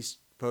Instagram, he's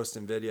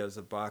posting videos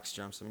of box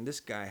jumps. I mean, this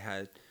guy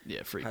has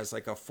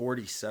like a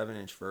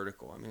 47-inch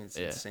vertical. I mean, it's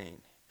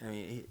insane. I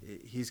mean,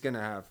 he's going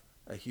to have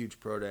a huge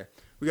pro day.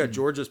 We got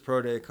Georgia's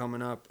pro day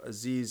coming up.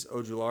 Aziz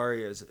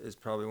Ojulari is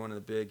probably one of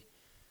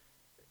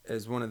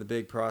the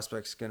big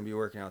prospects going to be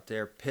working out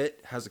there. Pitt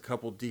has a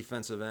couple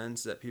defensive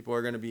ends that people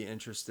are going to be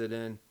interested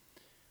in.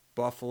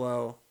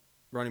 Buffalo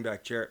running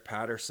back Jarrett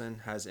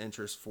Patterson has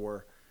interest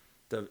for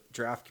the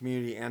draft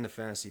community and the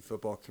fantasy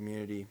football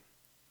community.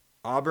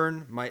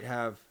 Auburn might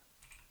have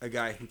a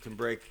guy who can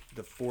break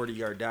the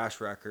 40-yard dash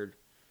record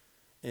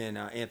in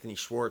Anthony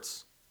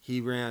Schwartz.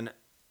 He ran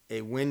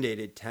a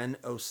wind-aided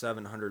 10:07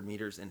 100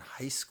 meters in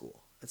high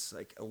school. It's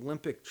like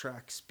Olympic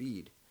track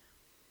speed.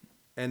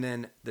 And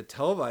then the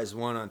televised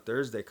one on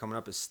Thursday coming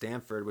up is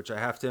Stanford, which I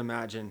have to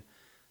imagine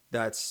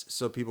that's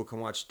so people can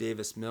watch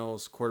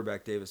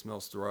quarterback Davis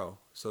Mills throw.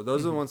 So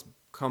those are the ones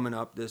coming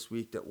up this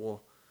week that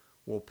we'll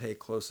pay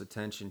close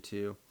attention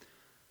to.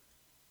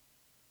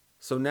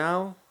 So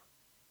now,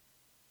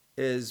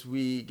 as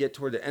we get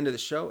toward the end of the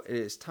show, it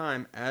is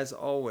time, as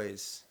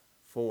always,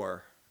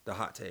 for the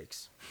hot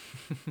takes.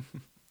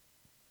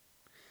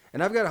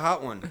 And I've got a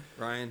hot one,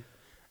 Ryan.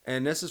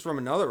 And this is from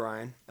another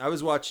Ryan. I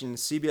was watching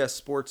CBS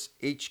Sports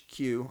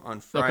HQ on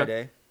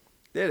Friday. Okay.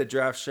 They had a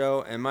draft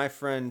show, and my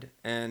friend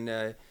and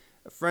a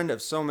friend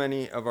of so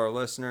many of our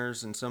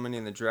listeners and so many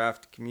in the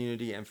draft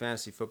community and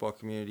fantasy football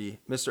community,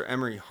 Mr.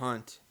 Emery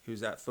Hunt,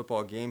 who's at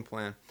Football Game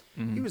Plan,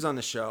 he was on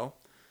the show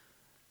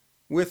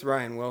with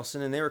Ryan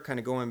Wilson, and they were kind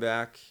of going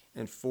back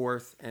and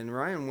forth. And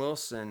Ryan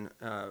Wilson,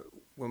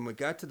 when we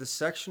got to the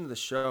section of the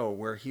show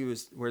where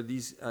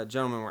these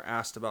gentlemen were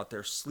asked about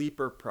their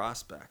sleeper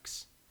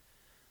prospects,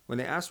 when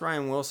they asked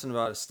Ryan Wilson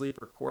about a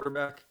sleeper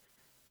quarterback,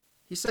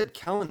 he said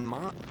Kellen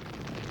Mond.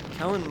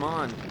 Kellen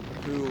Mond,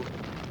 who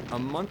a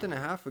month and a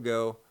half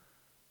ago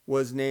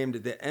was named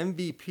the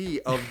MVP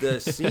of the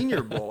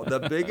Senior Bowl, the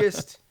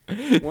biggest,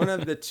 one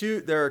of the two.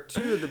 There are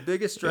two of the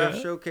biggest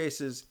draft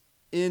showcases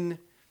in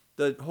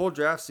the whole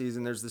draft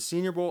season. There's the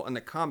Senior Bowl and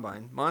the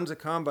Combine. Mond's a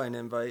Combine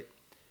invite,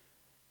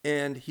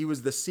 and he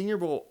was the Senior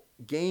Bowl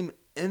game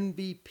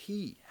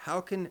MVP. How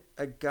can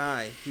a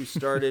guy who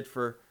started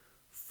for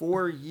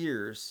 4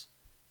 years,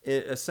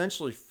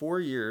 essentially 4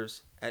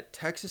 years at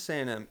Texas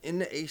A&M in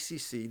the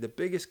ACC, the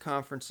biggest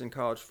conference in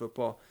college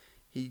football,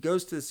 he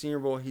goes to the Senior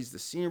Bowl. He's the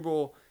Senior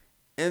Bowl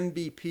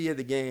MVP of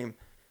the game.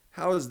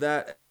 How is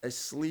that a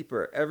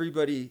sleeper?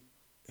 Everybody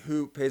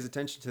who pays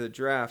attention to the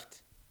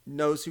draft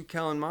knows who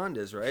Kellen Mond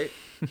is, right?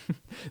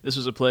 This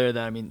was a player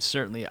that, I mean,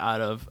 certainly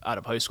out of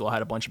high school, I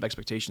had a bunch of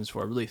expectations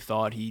for. I really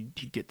thought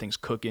he'd get things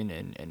cooking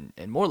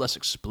and more or less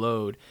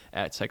explode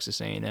at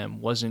Texas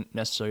A&M. Wasn't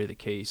necessarily the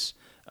case.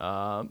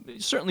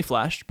 Certainly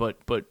flashed,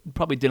 but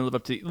probably didn't live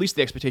up to at least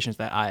the expectations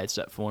that I had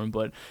set for him.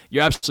 But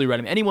you're absolutely right.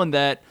 I mean, anyone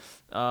that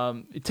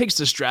it takes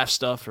this draft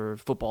stuff or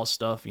football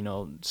stuff,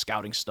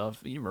 scouting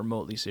stuff, even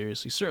remotely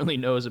seriously, certainly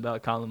knows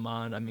about Kellen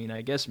Mond. I mean,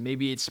 I guess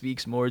maybe it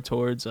speaks more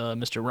towards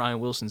Mr. Ryan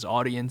Wilson's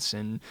audience,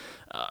 and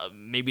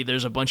maybe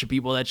there's a bunch of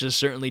people that just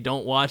certainly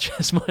don't watch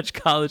as much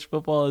college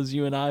football as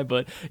you and I.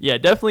 But yeah,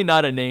 definitely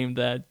not a name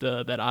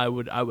that I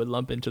would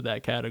lump into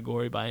that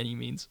category by any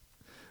means.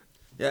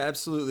 Yeah,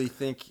 absolutely.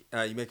 Think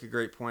you make a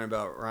great point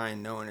about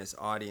Ryan knowing his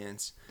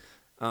audience.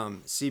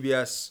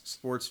 CBS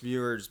sports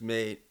viewers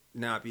may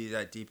not be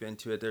that deep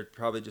into it. They're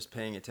probably just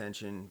paying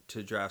attention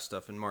to draft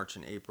stuff in March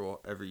and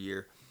April every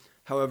year.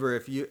 However,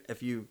 if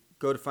you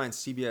go to find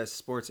CBS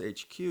Sports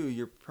HQ,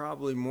 you're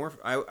probably more.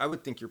 I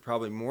would think you're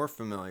probably more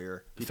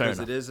familiar because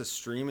it is a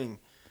streaming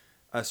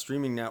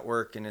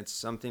network, and it's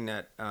something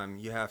that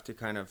you have to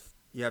kind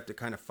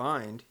of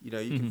find. You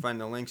can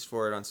find the links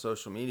for it on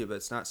social media, but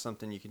it's not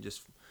something you can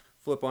just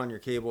flip on your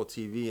cable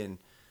TV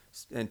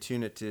and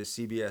tune it to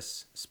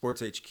CBS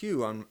Sports HQ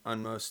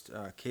on most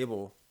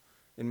cable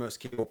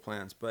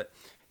plans. But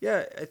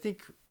yeah, I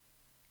think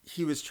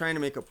he was trying to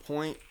make a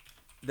point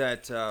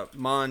that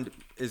Mond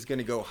is going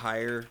to go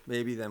higher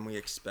maybe than we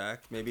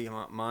expect. Maybe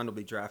Mond will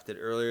be drafted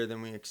earlier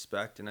than we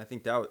expect, and I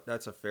think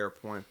that's a fair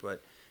point.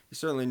 But he's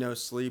certainly no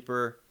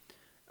sleeper.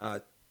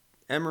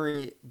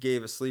 Emory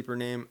gave a sleeper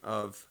name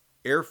of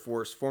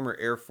former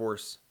Air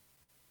Force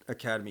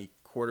Academy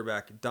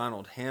quarterback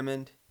Donald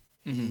Hammond.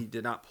 He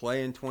did not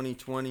play in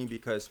 2020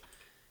 because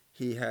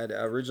he had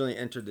originally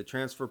entered the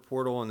transfer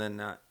portal and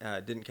then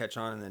didn't catch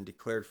on and then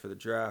declared for the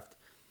draft.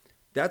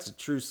 That's a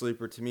true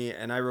sleeper to me,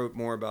 and I wrote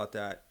more about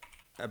that,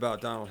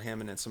 about Donald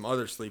Hammond and some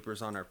other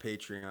sleepers on our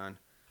Patreon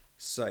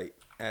site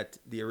at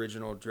the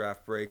original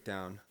Draft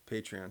Breakdown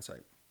Patreon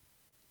site.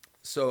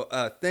 So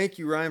thank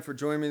you, Ryan, for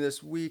joining me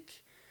this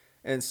week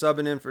and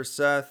subbing in for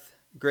Seth.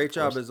 Great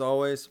job as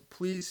always.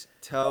 Please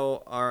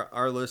tell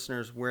our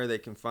listeners where they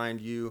can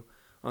find you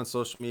on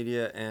social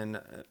media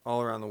and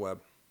all around the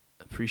web.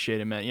 Appreciate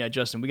it, man. Yeah,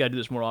 Justin, we got to do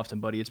this more often,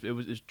 buddy. It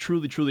was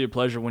truly a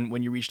pleasure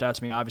when you reached out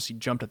to me. Obviously,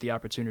 jumped at the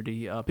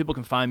opportunity. People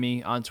can find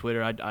me on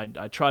Twitter.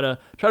 I try to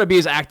be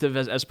as active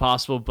as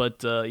possible,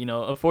 but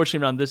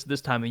unfortunately around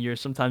this time of year,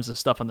 sometimes the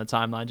stuff on the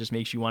timeline just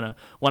makes you want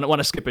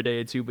to skip a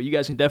day or two. But you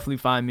guys can definitely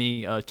find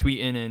me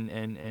tweeting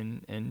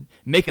and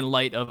making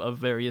light of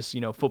various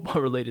football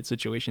related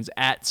situations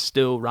at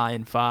still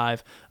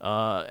Ryan5.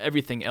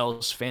 Everything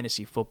else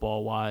fantasy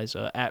football wise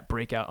at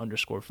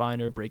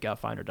breakout_finder,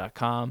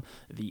 breakoutfinder.com.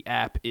 The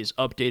app is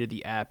updated.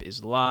 The app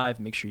is live.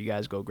 Make sure you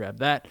guys go grab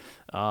that.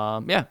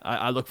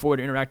 I look forward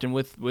to interacting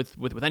with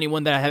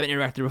anyone that I haven't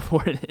interacted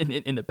before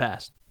in the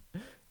past.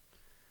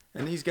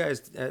 And these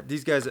guys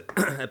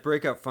at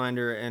Breakout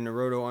Finder and the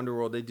Roto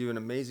Underworld, they do an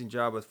amazing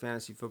job with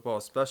fantasy football,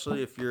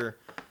 especially if you're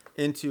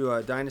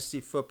into dynasty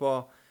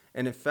football.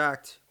 And in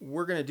fact,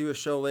 we're going to do a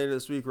show later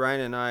this week.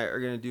 Ryan and I are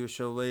going to do a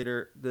show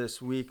later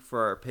this week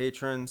for our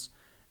patrons.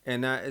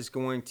 And that is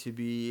going to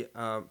be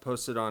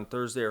posted on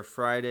Thursday or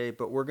Friday.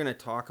 But we're going to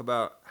talk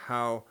about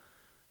how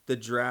the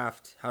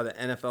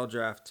NFL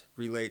draft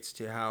relates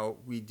to how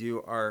we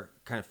do our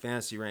kind of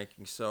fantasy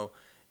rankings. So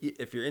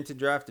if you're into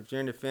draft, if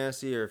you're into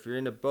fantasy, or if you're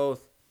into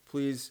both,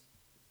 please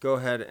go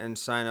ahead and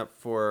sign up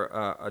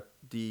for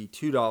the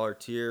 $2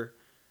 tier.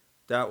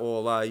 That will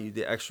allow you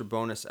the extra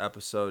bonus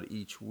episode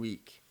each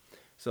week.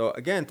 So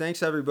again,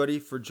 thanks everybody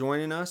for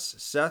joining us.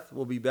 Seth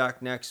will be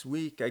back next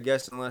week, I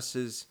guess, unless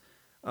his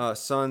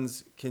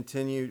Suns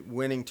continue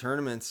winning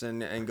tournaments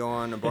and go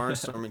on a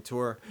barnstorming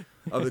tour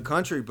of the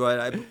country.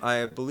 But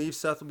I believe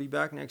Seth will be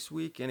back next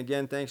week. And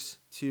again, thanks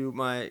to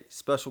my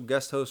special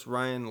guest host,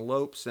 Ryan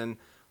Lopes. And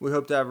we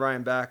hope to have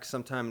Ryan back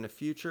sometime in the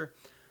future.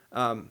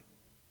 I'm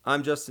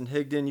Justin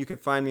Higdon. You can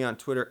find me on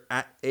Twitter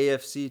at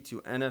AFC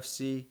to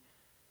NFC.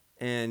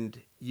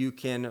 And you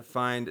can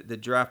find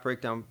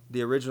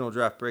the original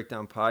Draft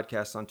Breakdown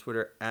podcast on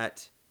Twitter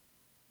at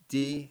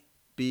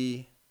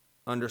DB_pod.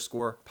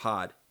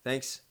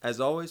 Thanks.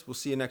 As always, we'll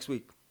see you next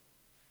week.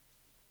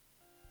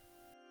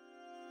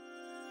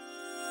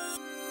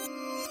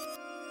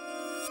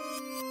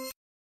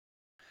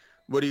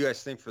 What do you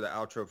guys think for the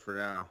outro for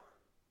now?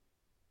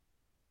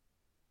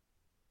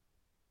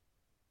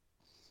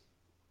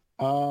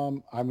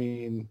 I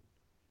mean,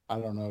 I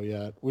don't know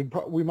yet.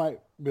 We might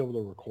be able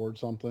to record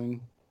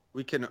something.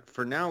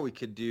 For now we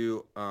could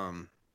do